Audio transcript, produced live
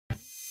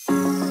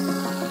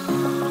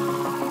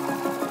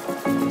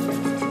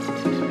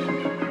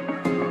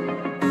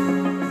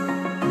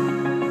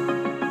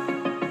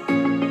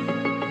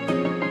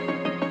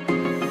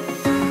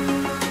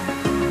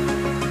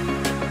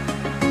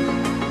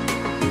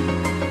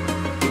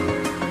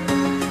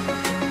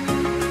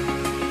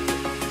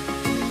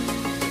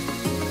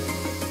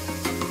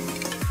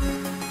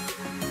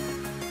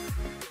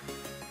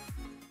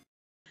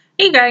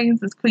Hey guys,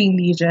 it's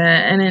Queendija,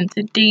 and in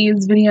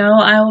today's video,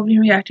 I will be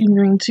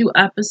reacting to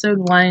episode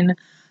 1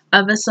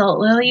 of Assault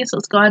Lily. So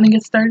let's go ahead and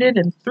get started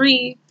in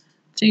 3,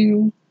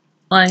 2,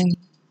 1,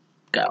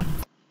 go.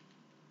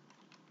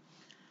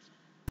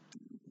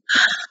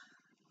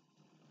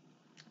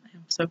 I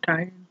am so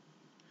tired.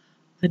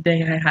 The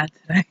day I had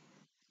today.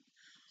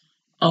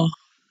 Oh.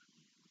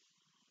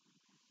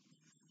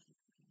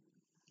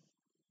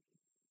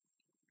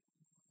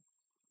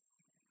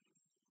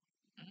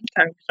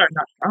 Okay, we're starting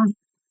off strong.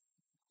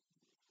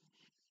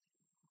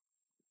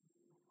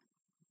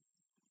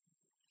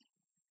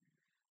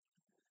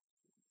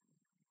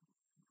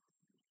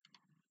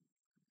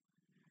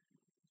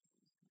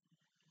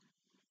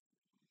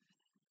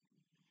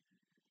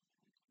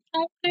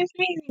 Oh, there's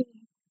me.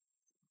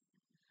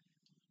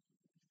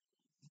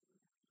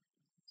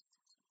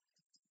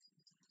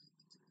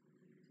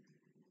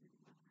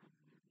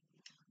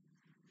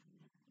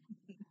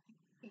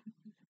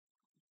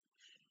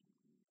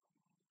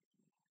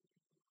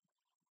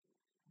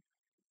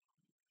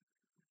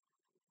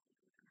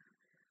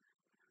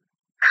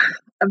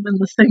 I've been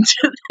listening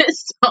to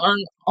this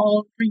song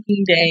all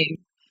freaking day,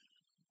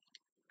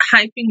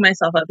 hyping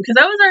myself up because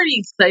I was already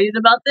excited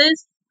about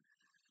this,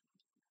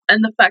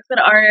 and the fact that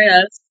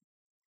RAS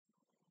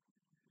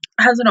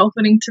has an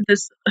opening to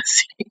this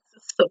series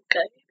is so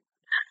good.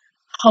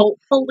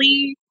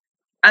 Hopefully,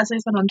 as I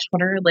said on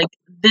Twitter, like,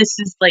 this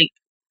is like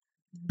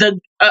the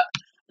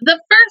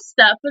first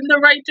step in the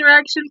right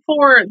direction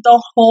for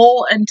the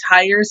whole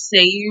entire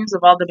saves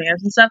of all the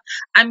bands and stuff.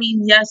 I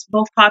mean, yes,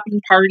 both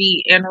Popping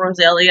Party and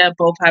Rosalia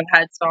both have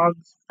had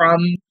songs from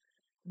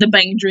the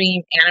Bang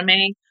Dream anime,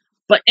 and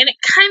it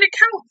kind of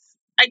counts.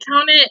 I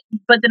count it,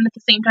 but then at the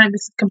same time,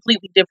 this is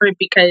completely different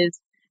because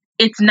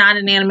it's not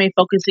an anime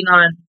focusing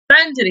on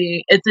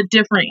Bandiri. It's a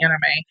different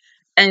anime,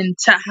 and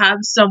to have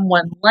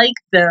someone like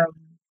them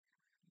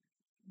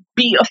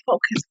be a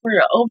focus for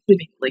an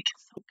opening, like,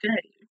 it's so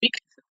good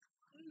because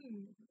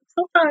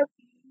so happy.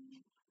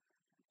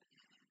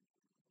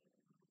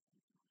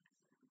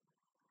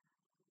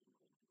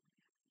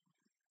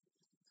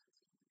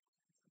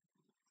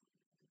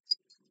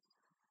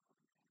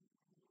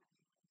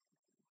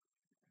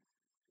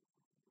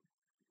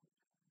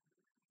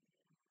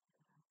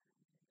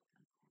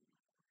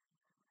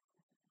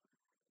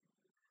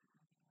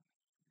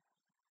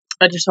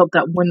 I just hope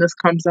that when this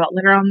comes out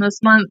later on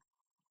this month,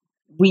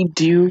 we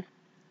do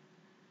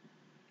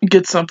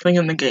get something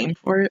in the game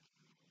for it.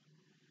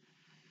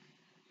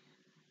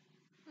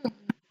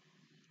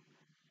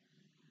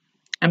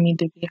 I mean,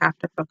 do we have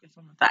to focus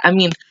on that? I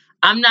mean,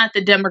 I'm not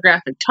the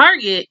demographic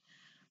target.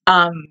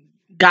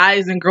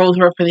 Guys and girls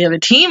who are for the other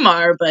team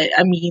are, but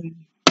I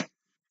mean,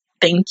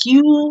 thank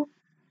you.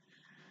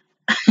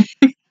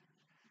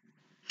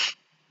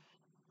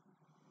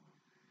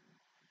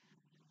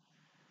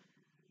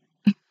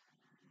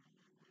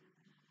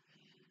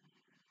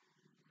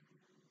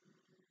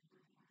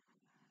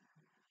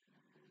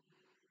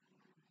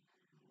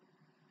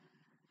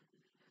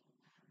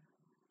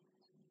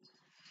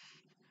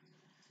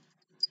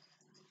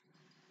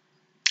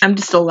 I'm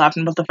just still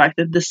laughing about the fact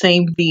that the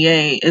same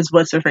VA is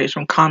what's her face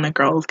from Comic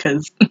Girls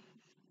because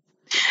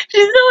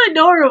she's so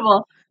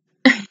adorable.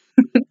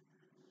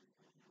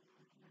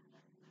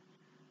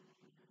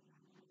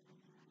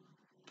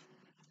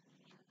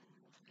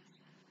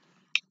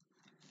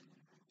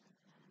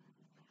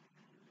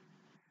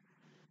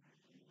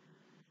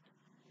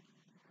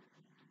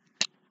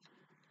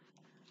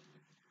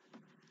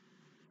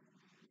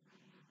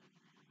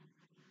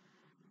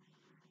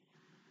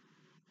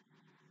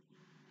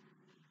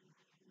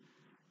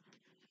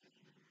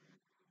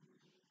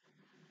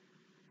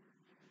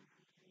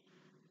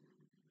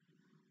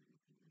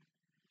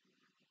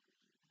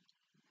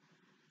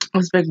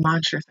 Those big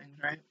monster things,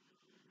 right?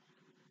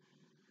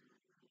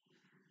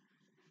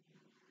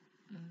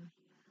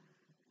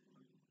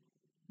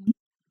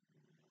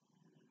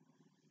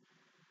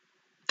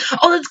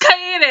 Oh, that's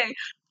Kaede!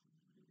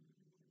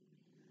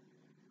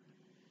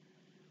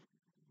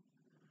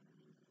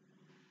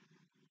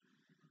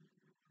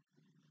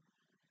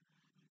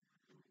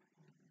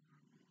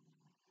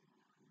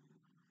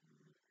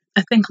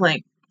 I think,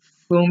 like,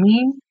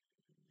 Fumi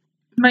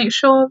might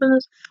show up in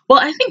this. Well,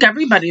 I think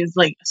everybody is,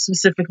 like,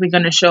 specifically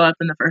going to show up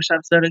in the first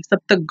episode,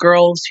 except the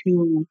girls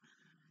who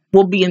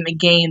will be in the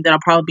game that'll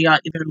probably be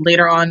out either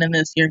later on in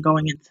this year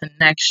going into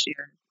next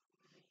year.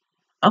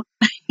 Oh.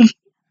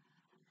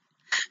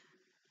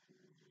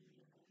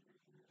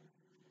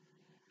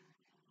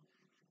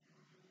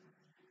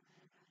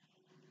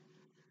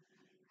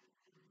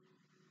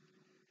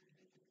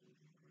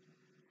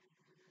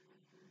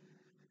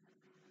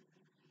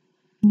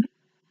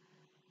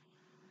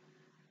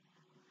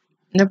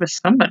 There was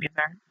somebody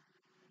there.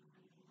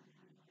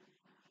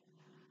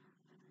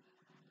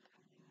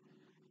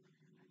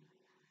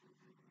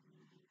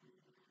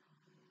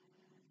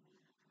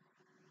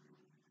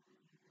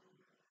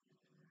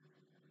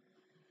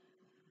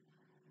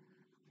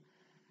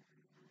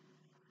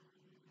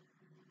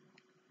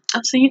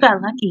 Oh, so you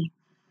got lucky.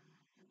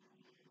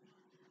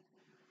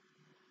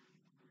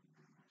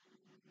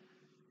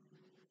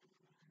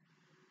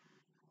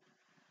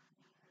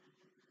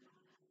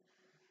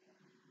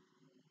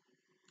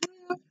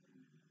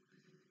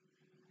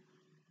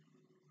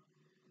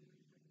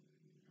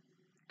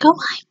 Go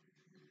on.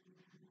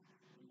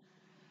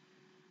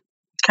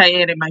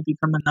 Kaede might be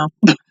coming though.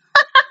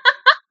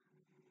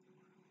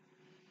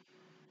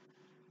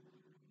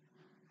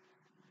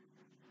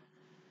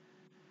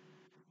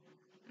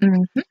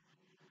 Mm-hmm.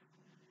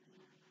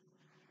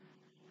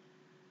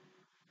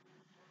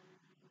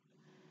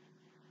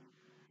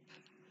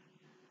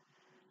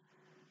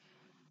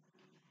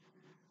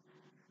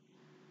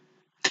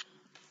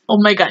 Oh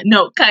my god,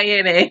 no,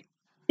 Kaede.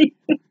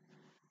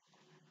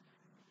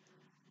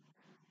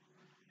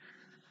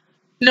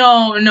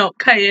 No,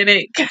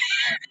 Kaede.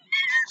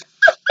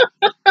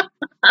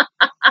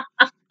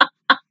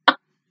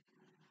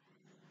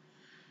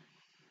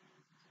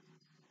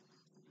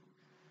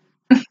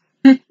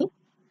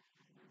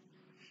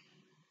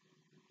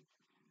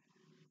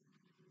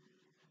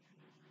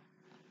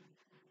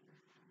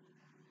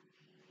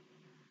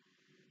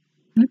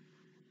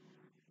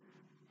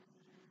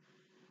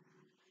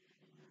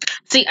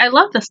 See, I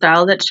love the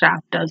style that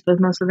Shaft does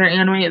with most of their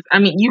animes. I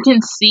mean, you can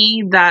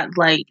see that,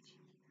 like,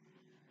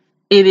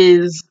 it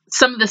is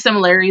some of the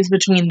similarities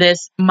between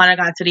this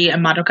Monogatari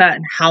and Madoka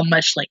and how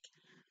much, like,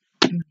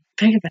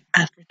 big of an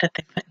effort that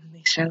they put in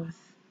these shows.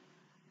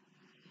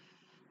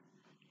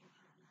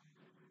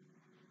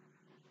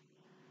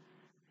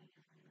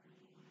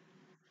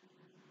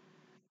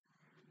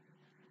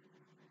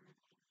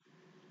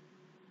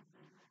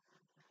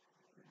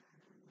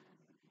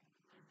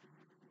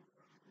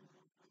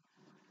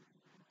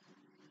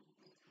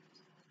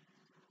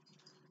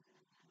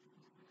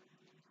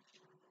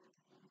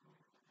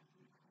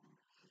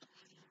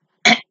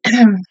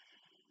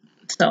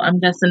 So I'm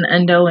guessing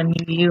Endo and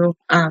Yu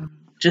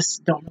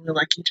just don't really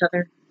like each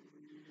other.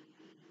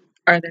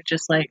 Or they're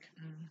just like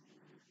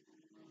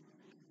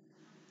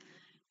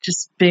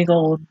just big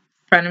old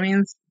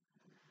frenemies.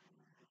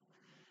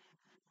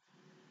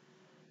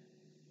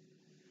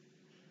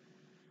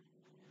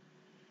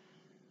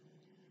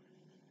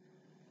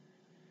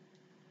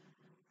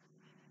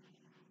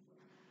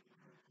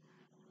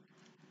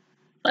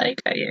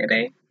 Like I get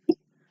it.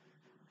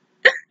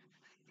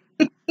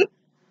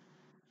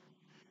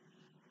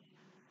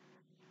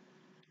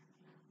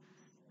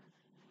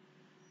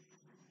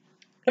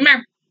 Come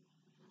here.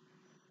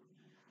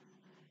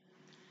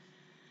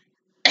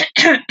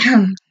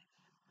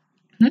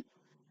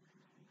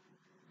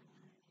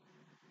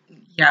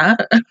 Yeah.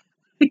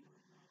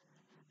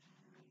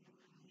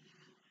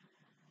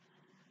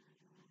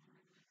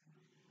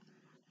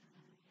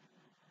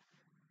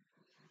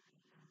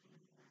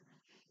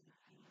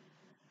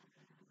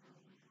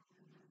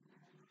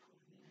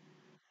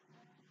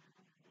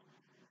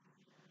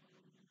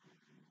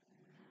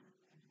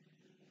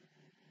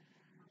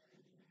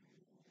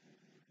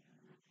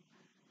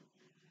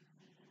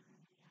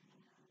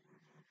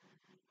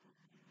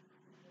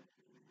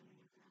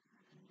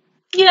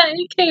 Yeah,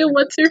 okay,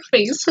 what's her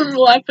face from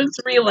Lapis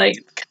Relay?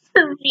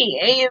 Her VA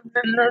is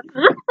in the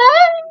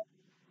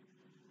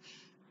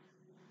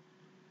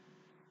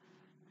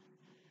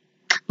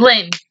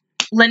Lynn.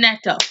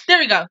 Lynetto. There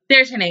we go.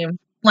 There's her name.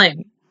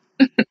 Lynn.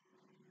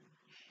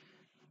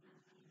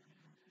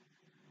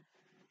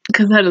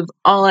 Because that is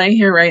all I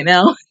hear right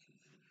now.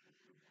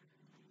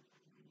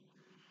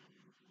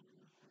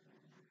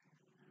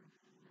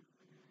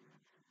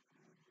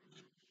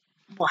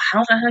 Well,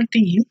 how the heck do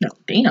you know?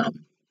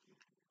 Damn.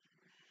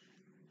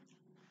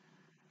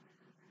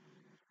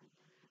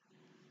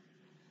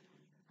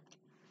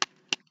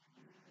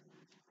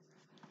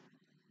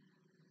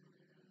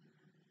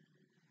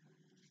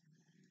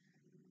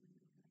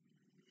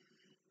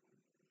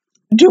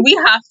 Do we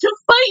have to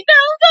fight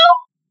now, though?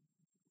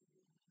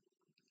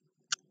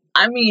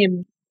 I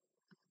mean,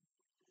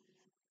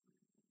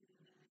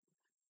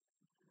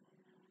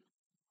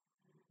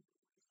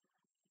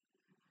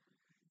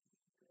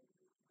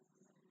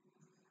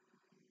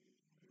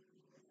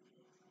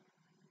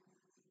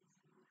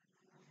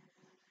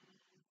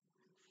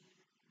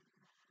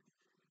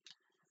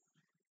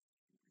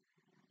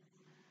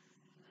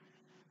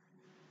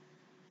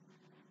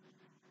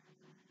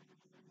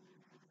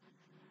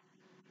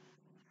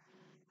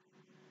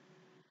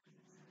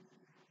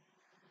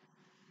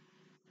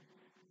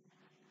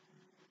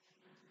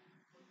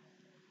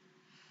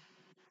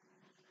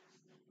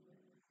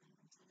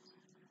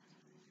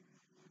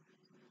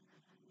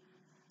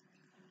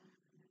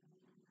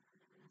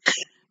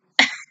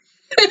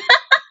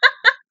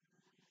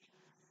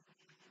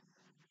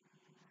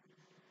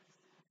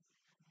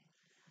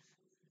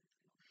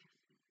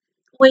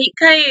 wait,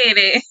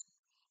 Kaede.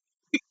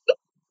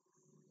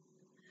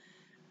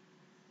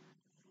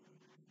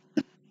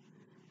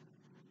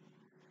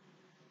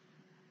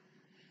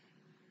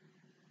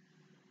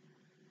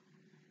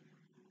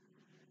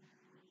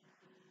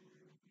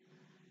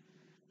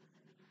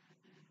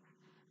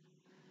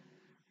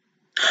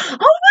 Oh,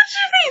 what's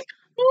your face?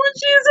 Oh,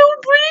 she's so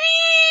pretty.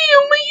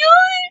 Oh my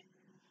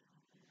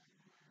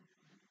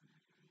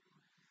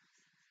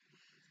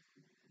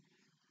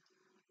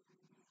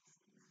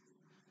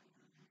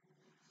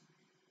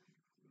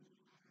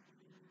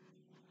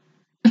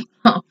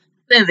god. Oh,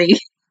 Lily.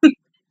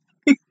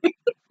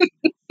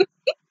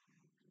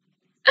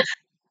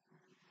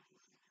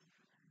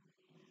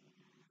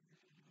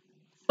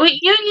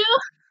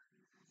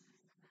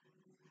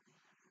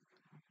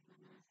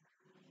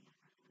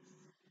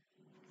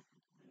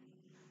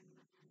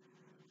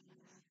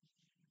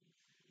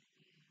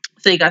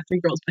 So you got 3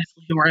 girls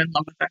basically who are in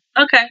love with her.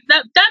 Okay,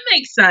 that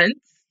makes sense.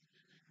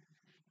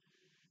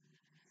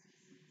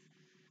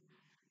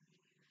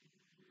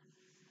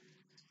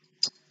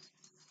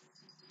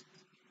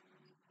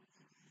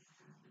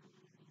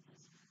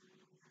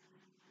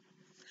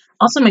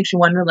 Also makes you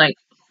wonder, like,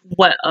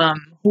 what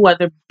who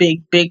other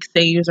big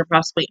saviors are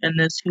possibly in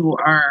this who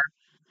are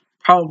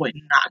probably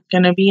not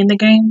gonna be in the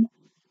game.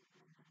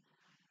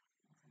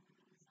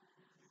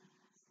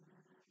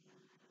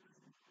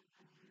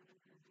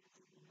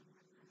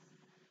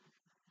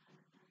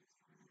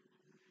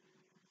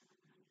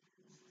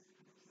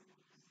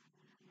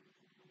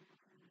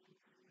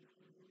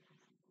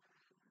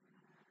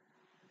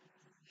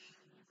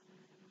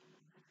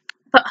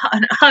 But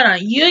hold on,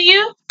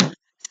 you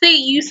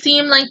see, you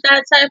seem like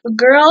that type of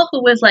girl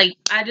who is like,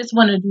 I just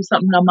want to do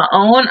something on my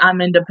own.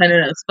 I'm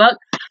independent as fuck.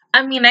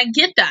 I mean, I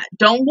get that.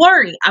 Don't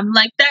worry, I'm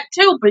like that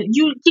too. But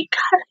you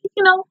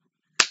gotta,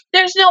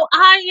 there's no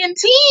I in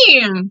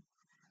team.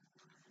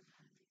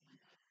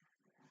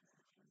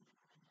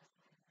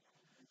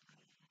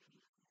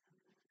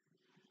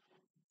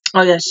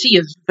 Oh yeah, she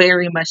is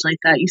very much like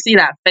that. You see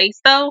that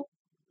face though?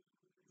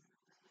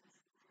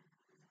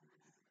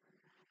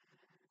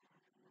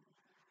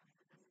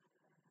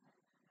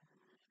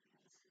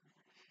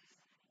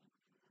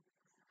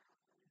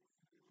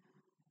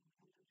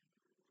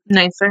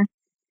 Nicer.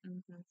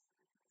 Mhm.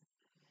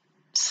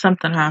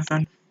 Something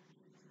happened.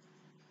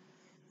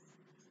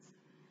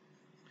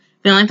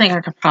 The only thing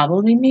I could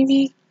probably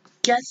maybe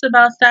guess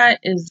about that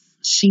is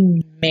she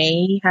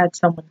may had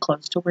someone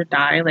close to her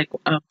die, like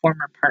a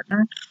former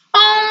partner.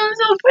 Oh,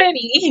 so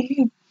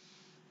pretty.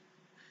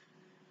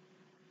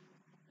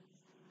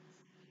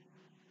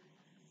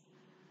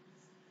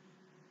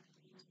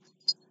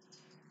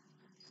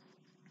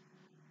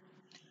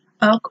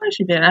 Oh, of course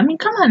you did. I mean,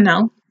 come on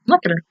now.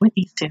 Look at her with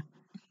these two.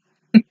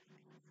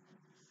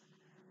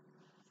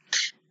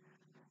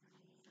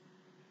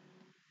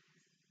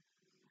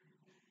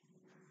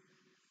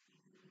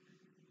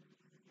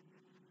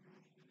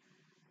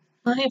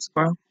 Oh, hey,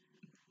 squirrel.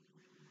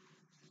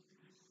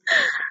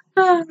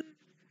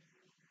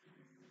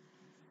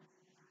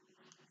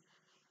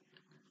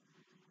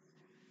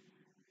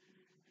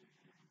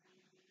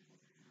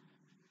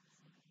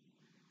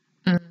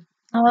 Mm.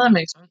 Oh, well, that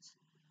makes sense.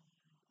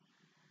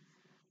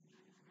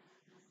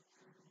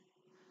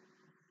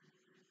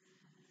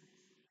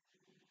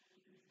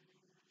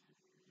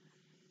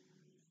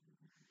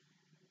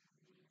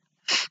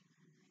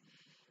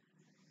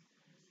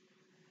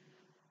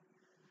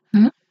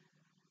 Hmm?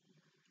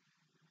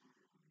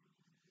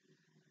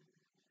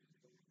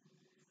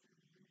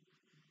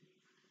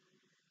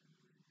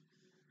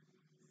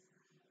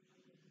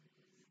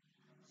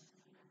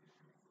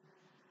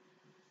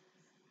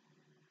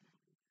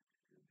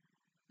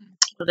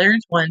 Well,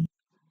 there's one.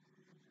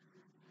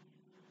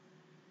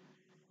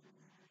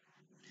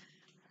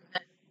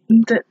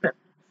 The,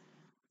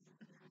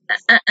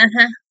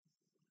 uh-huh.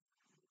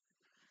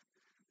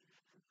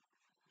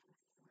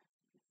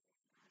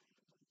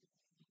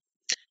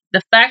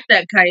 The fact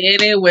that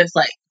Kaede was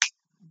like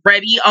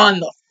ready on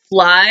the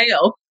fly.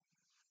 Oh,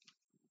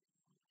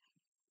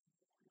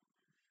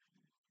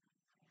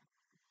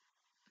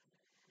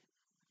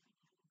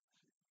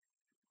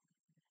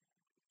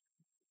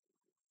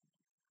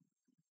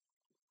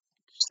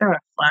 is there a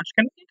flash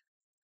grenade?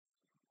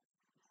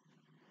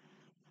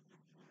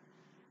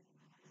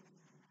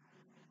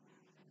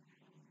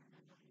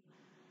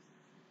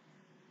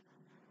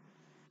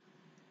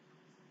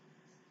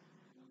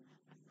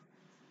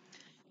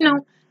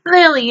 No,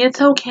 Lily,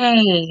 it's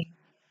okay.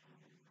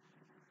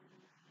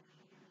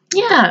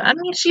 Yeah, I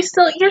mean,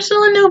 you're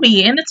still a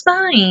newbie, and it's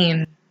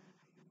fine.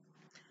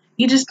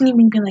 You just need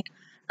maybe like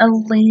a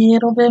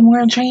little bit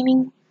more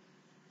training.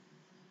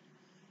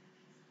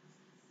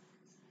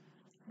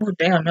 Oh,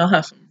 damn, y'all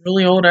have some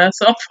really old ass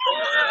stuff.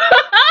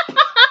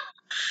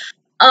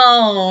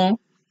 Oh,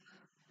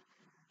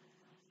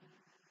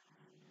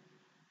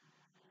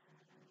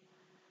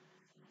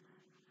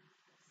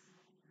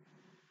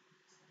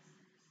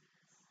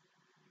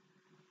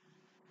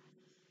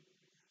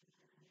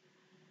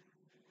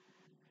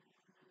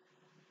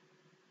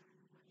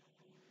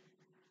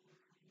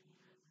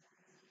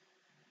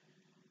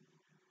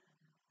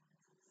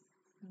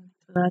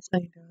 so that's how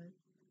you do it.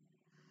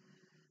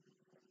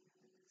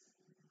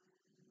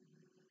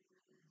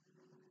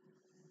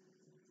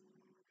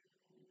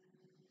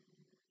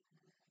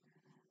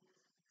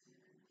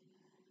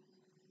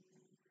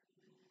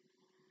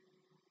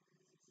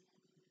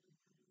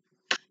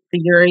 The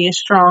Yuri is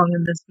strong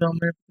in this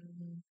moment.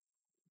 Mhm.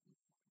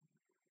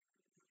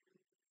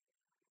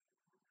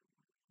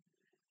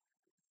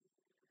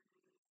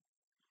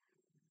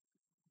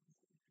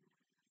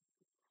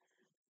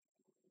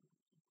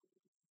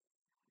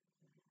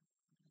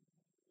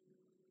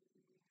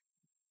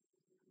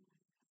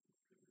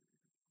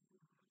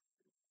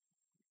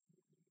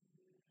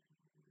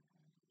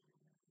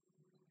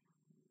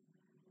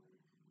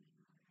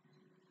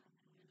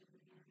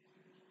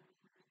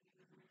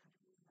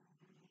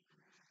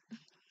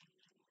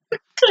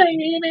 I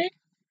hate it.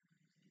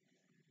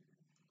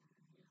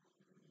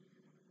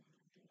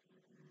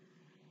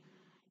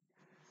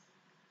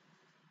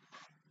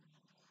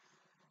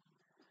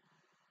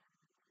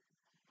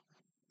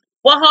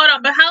 Well, hold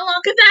on, but how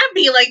long could that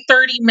be? Like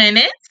 30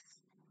 minutes?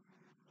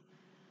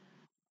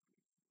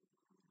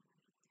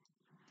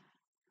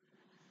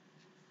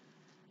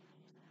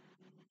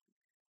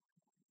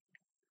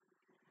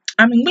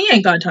 I mean, we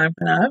ain't got time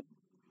for that.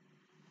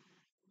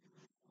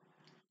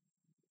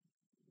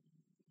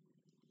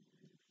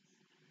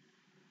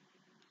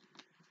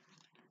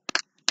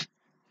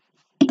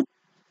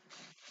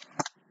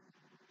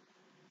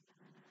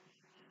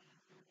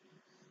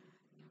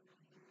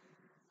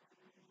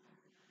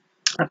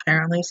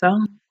 Apparently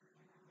so.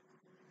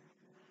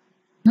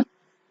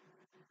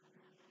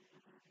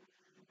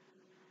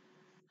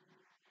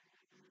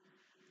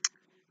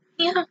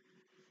 Yeah.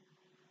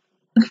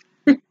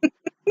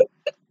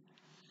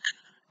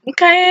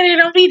 Okay,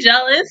 don't be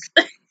jealous.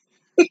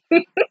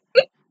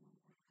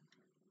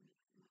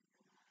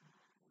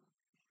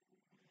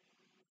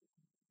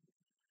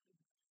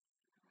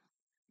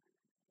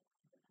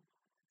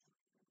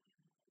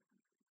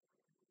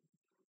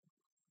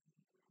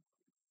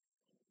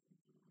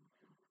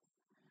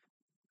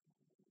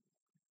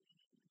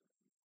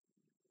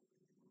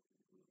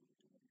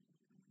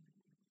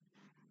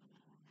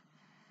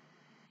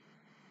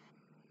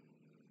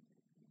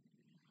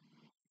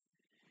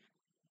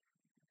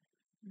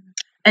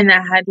 And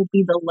that had to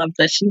be the love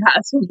that she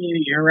has for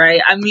New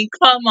right? I mean,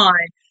 come on.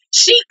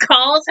 She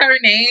calls her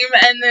name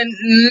and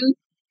then,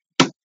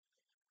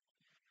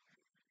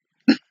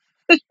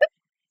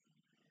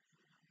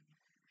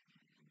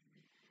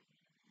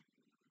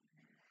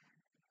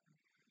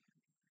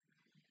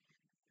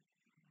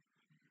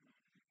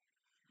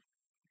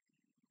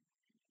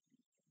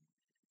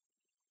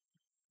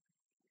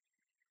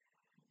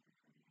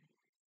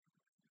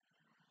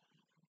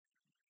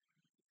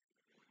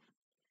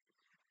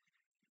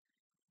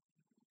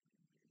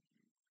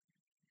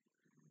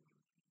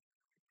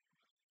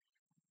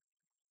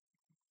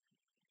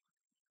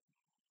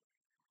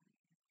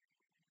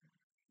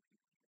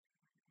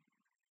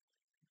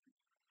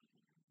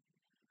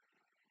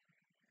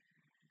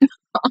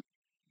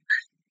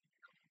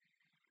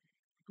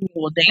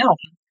 well, damn.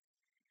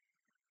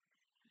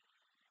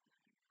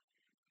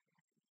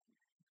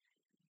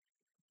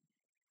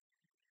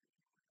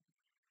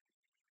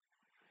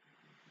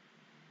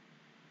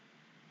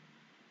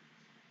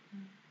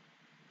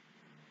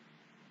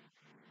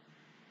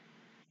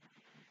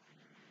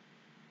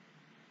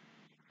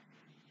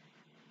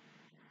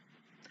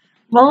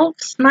 Well,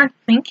 smart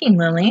thinking,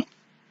 Lily.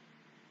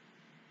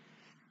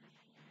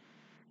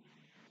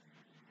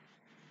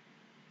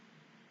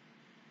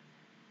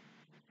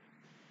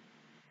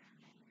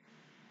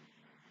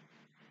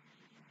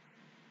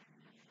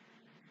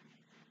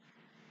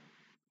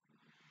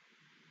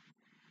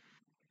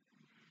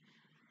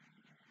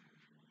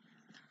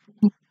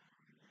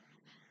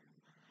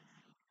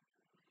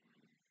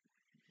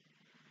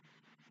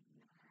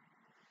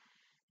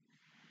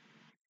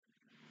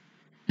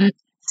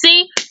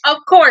 See,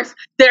 of course,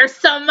 there's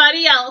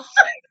somebody else.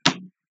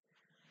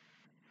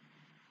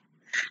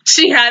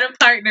 She had a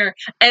partner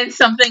and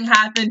something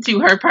happened to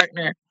her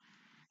partner.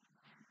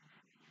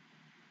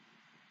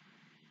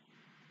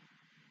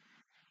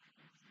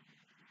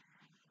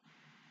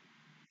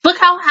 Look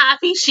how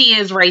happy she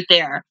is right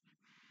there.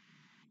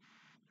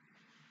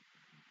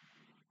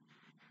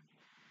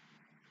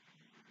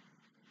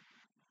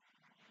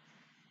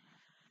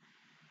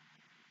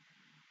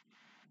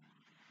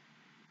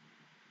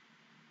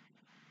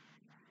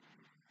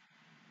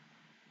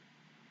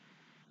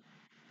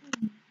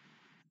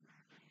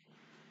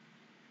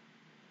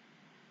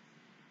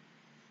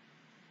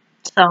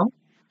 So,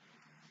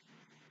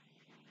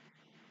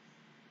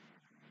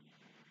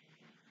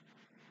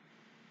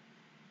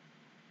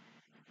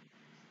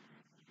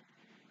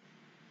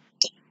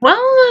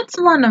 well, that's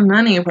a lot of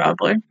money,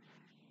 probably.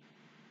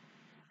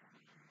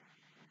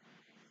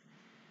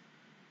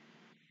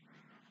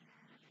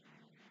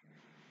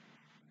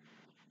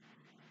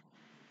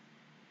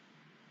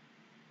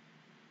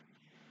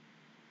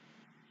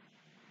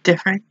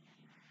 Different.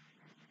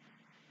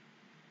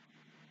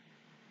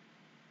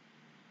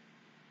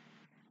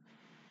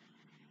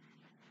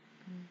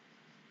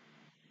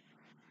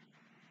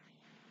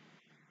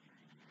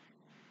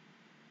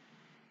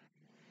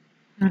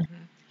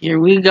 Mm-hmm. Here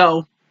we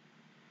go.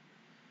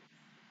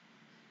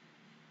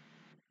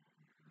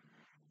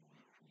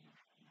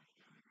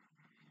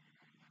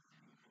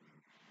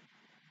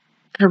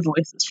 Her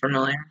voice is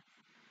familiar.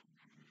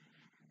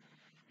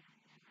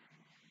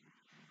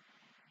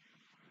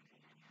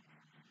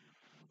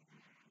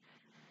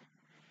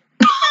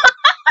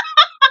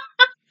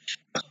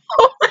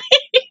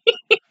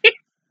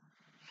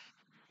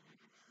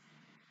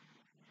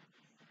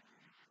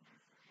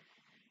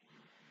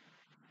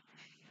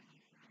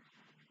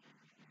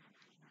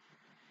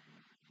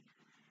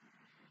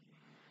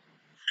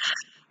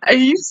 Are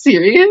you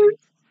serious?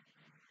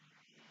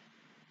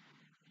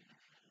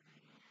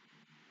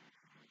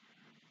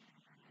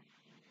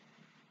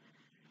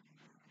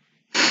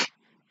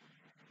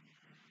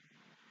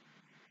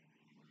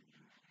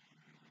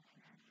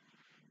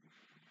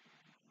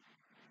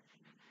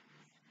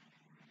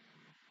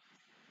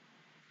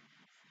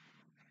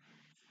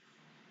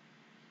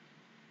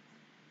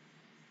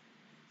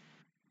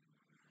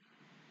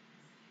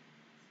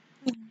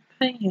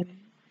 saying.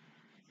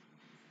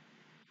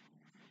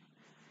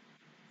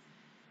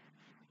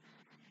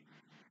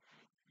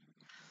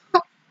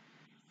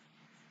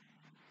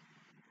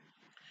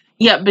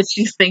 Yeah, but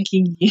she's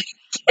thinking you.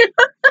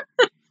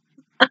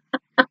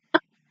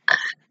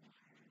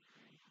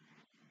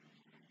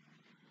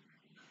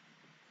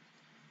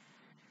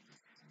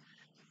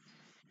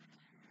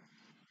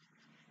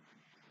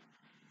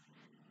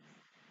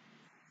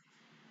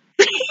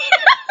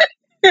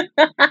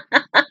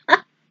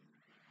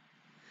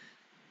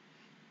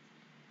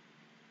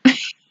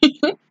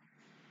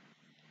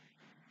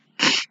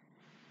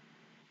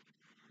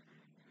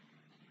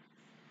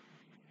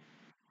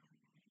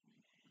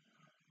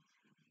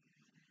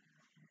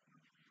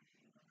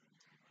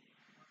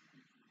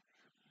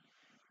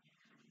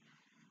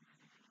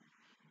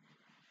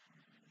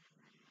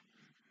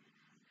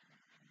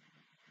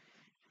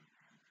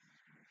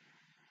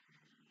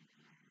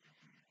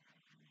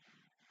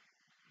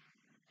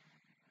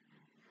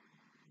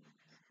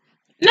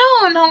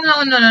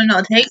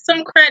 No. Take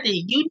some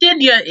credit. You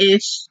did your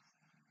ish.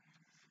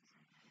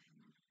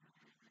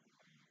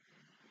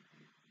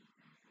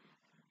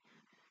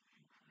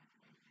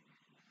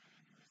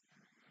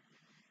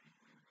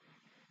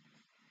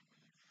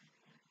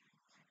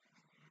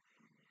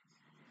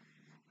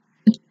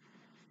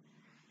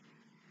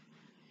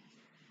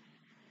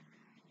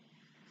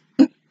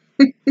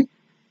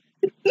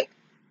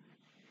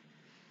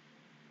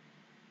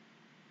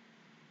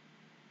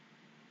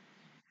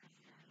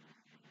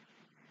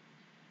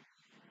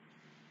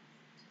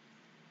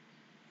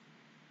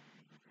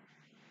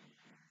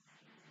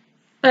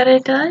 But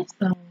it does,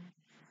 though.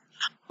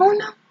 Oh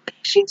no,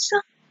 she's so.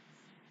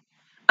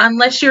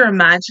 Unless you're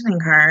imagining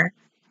her.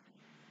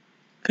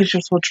 Because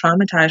you're so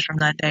traumatized from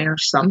that day or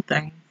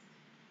something.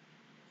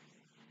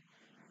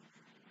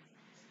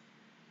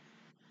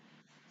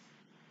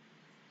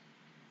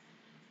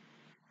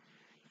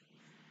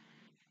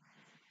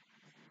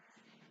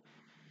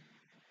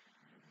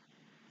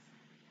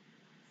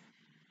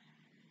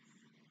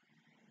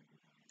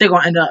 They're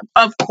gonna end up.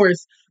 Of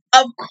course,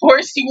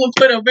 you will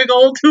put a big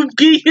old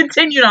Tuki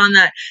continued on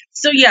that.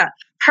 So yeah,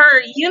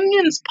 her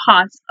union's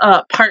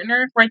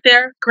partner right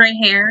there, gray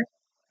hair,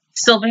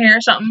 silver hair,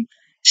 or something.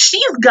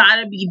 She's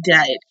gotta be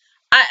dead.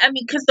 I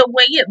mean, because the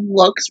way it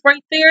looks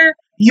right there,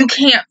 you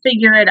can't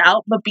figure it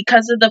out. But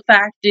because of the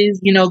fact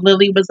is,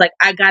 Lily was like,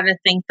 I gotta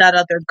thank that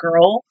other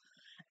girl,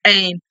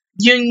 and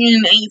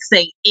Union ain't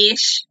say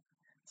ish.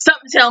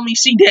 Something tell me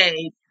she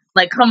dead.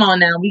 Like, come on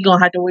now, we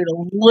gonna have to wait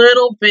a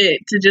little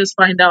bit to just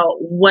find out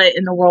what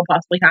in the world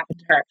possibly happened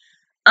to her.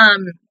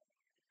 Um,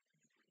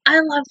 I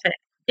love it.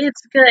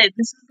 It's good.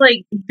 This is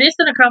like this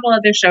and a couple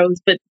other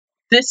shows, but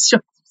this show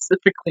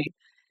specifically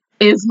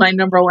is my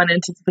number one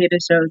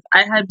anticipated shows.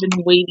 I had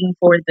been waiting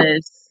for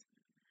this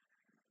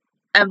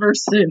ever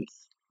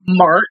since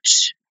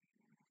March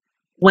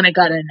when it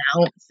got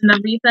announced and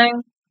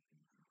everything.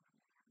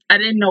 I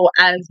didn't know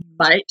as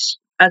much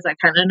as I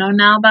kind of know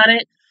now about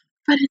it,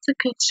 but it's a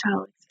good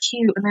show. It's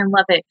cute and I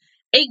love it.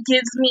 It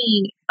gives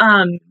me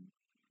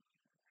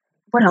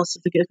what else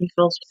does it give me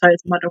feels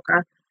besides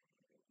Madoka?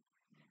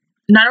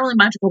 Not only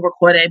Magical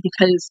Recorded,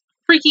 because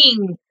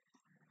freaking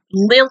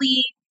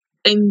Lily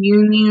and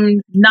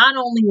Union not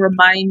only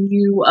remind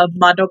you of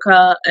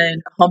Madoka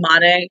and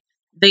Homare,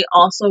 they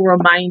also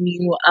remind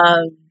you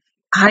of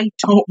I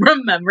don't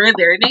remember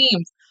their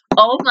names.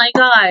 Oh my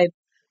god,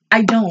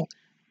 I don't.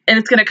 And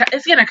it's gonna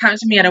come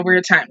to me at a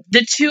weird time.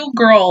 The two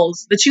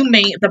girls, the two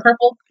main,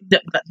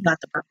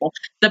 not the purple,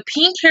 the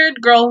pink haired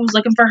girl who's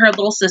looking for her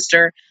little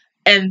sister,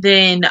 and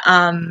then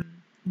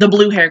the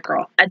blue haired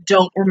girl. I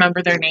don't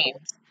remember their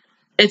names.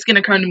 It's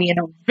gonna come to me in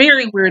a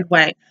very weird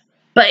way,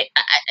 but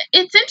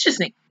it's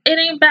interesting. It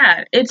ain't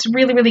bad. It's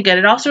really really good.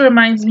 It also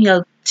reminds me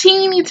a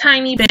teeny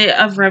tiny bit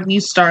of Revue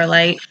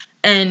Starlight,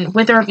 and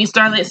with the Revue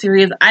Starlight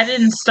series, I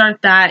didn't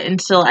start that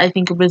until I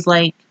think it was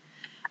like.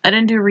 I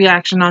didn't do a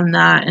reaction on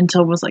that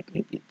until it was like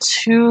maybe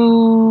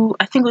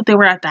I think they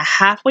were at the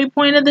halfway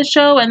point of the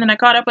show, and then I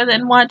caught up with it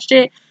and watched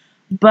it.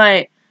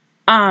 But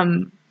let's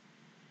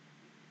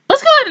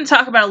go ahead and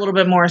talk about it a little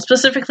bit more,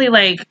 specifically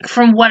like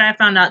from what I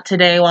found out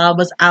today while I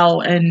was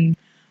out and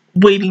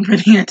waiting for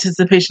the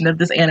anticipation of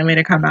this anime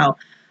to come out.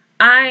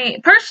 I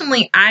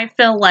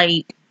feel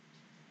like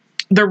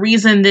the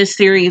reason this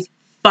series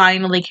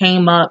finally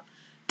came up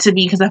to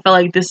be because I feel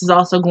like this is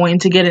also going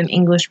to get an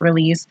English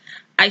release.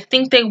 I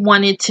think they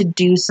wanted to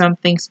do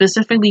something,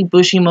 specifically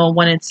Bushimo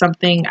wanted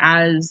something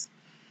as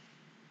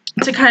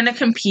to kind of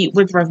compete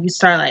with Revue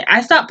Starlight.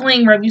 I stopped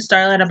playing Revue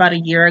Starlight about a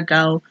year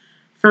ago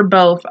for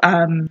both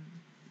Ian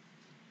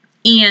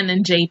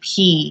and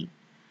JP.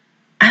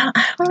 I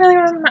don't really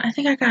remember. I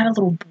think I got a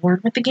little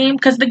bored with the game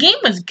because the game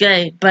was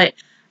good, but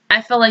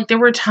I felt like there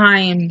were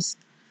times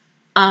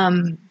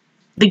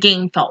the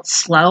game felt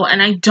slow,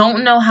 and I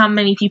don't know how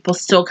many people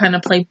still kind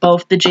of play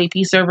both the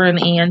JP server and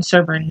the Ian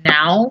server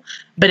now,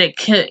 but it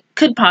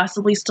could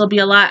possibly still be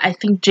a lot. I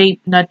think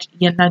not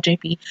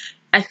JP.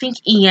 I think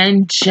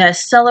Ian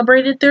just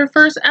celebrated their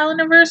first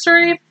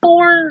anniversary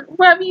for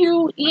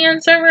Revue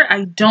Ian server.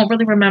 I don't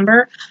really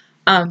remember.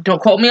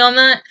 Don't quote me on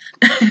that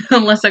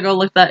unless I go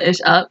look that ish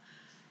up.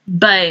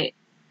 But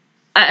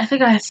I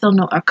think I still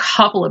know a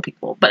couple of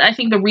people. But I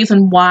think the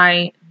reason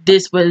why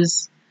this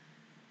was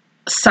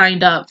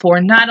signed up for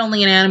not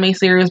only an anime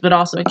series but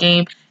also a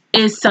game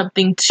is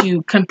something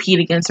to compete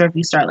against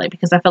Revue Starlight,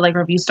 because I feel like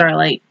Revue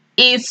Starlight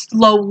is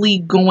slowly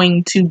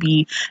going to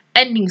be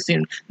ending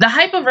soon. The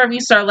hype of Revue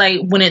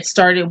Starlight when it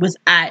started was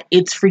at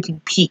its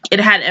freaking peak.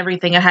 It had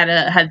everything. It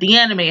had the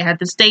anime, it had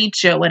the stage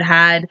show, it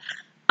had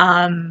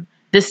the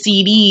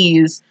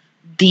CDs,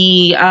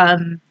 the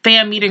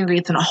fan meet and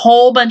greets, and a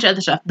whole bunch of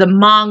other stuff. The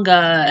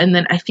manga, and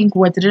then I think,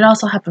 what did it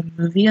also have a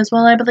movie as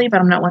well, I believe,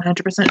 but I'm not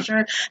 100%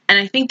 sure. And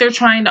I think they're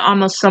trying to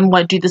almost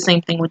somewhat do the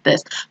same thing with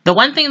this. The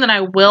one thing that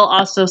I will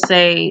also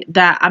say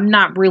that I'm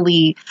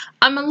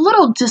a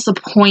little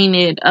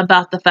disappointed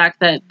about the fact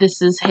that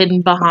this is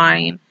hidden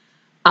behind,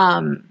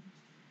 I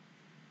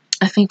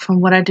think from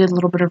what I did a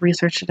little bit of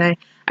research today,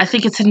 I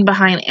think it's hidden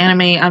behind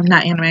Amazon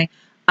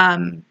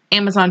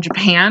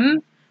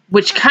Japan,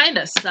 which kind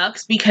of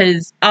sucks,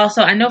 because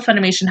also I know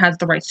Funimation has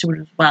the rights to it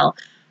as well,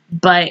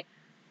 but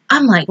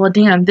I'm like, well,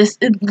 damn,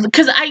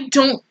 because I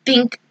don't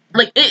think,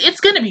 like,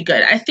 it's going to be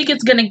good. I think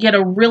it's going to get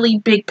a really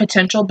big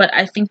potential, but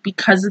I think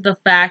because of the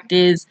fact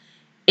is,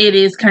 it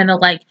is kind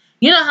of like,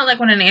 you know how like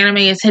when an anime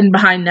is hidden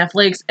behind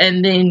Netflix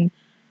and then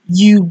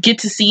you get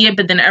to see it,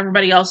 but then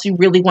everybody else who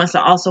really wants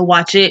to also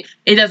watch it,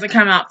 it doesn't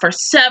come out for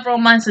several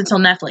months until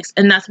Netflix.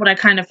 And that's what I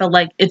kind of feel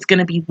like it's going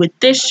to be with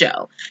this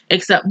show,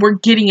 except we're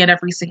getting it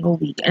every single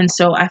week. And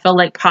so I feel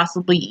like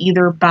possibly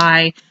either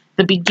by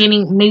the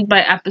beginning, maybe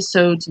by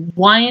episodes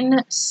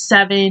 1,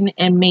 7,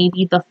 and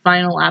maybe the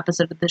final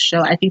episode of the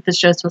show. I think the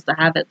show is supposed to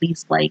have at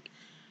least like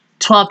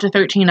 12 to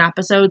 13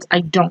 episodes.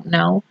 I don't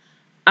know.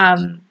 I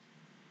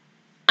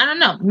don't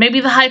know.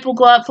 Maybe the hype will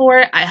go up for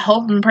it. I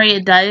hope and pray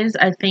it does.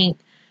 I think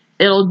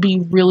it'll be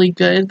really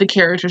good. The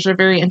characters are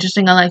very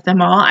interesting. I like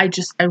them all. I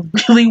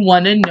really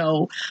want to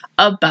know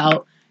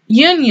about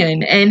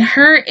Union and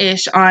her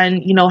ish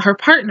on, you know, her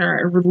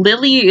partner.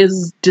 Lily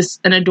is just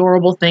an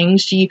adorable thing.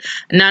 She,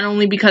 not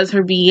only because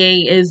her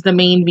VA is the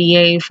main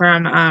VA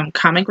from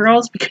Comic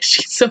Girls, because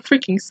she's so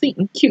freaking sweet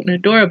and cute and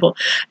adorable.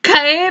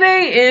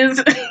 Kaede is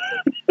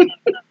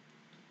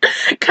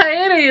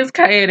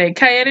Kaede.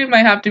 Kaede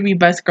might have to be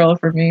best girl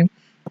for me.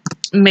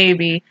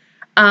 Maybe.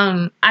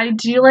 I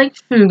do like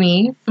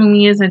Fumi.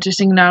 Fumi is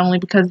interesting not only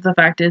because the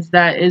fact is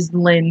that is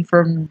Lynn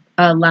from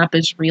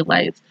Lapis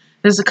Relights.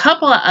 There's a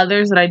couple of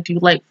others that I do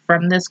like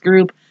from this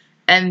group,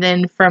 and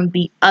then from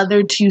the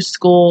other two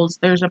schools,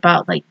 there's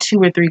about like 2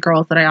 or 3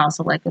 girls that I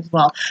also like as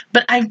well.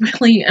 But I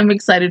really am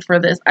excited for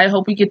this. I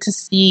hope we get to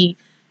see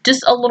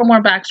just a little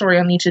more backstory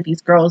on each of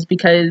these girls,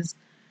 because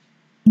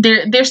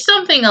there's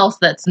something else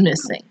that's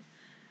missing.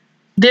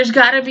 There's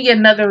got to be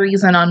another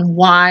reason on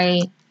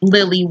why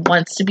Lily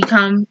wants to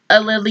become a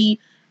Lily.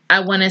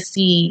 I want to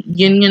see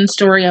Union's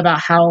story about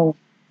how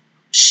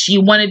she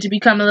wanted to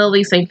become a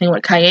Lily. Same thing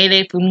with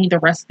Kaede, Fumi, the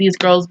rest of these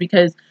girls,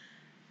 because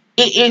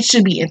it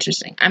should be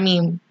interesting. I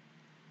mean,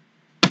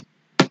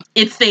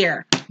 it's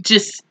there.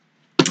 Just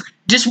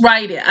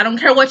write it. I don't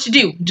care what you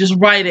do. Just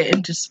write it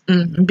and just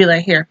be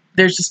like, here,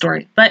 there's the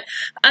story. But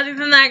other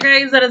than that,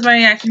 guys, that is my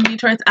reaction to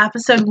towards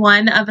episode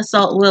 1 of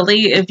Assault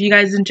Lily. If you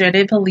guys enjoyed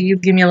it, please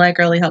give me a like.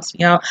 It really helps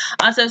me out.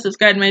 Also,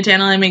 subscribe to my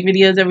channel. I make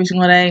videos every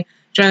single day.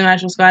 Join the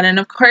Magical Squad. And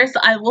of course,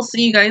 I will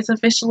see you guys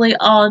officially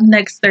all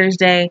next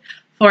Thursday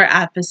for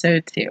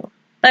episode 2.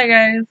 Bye,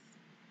 guys.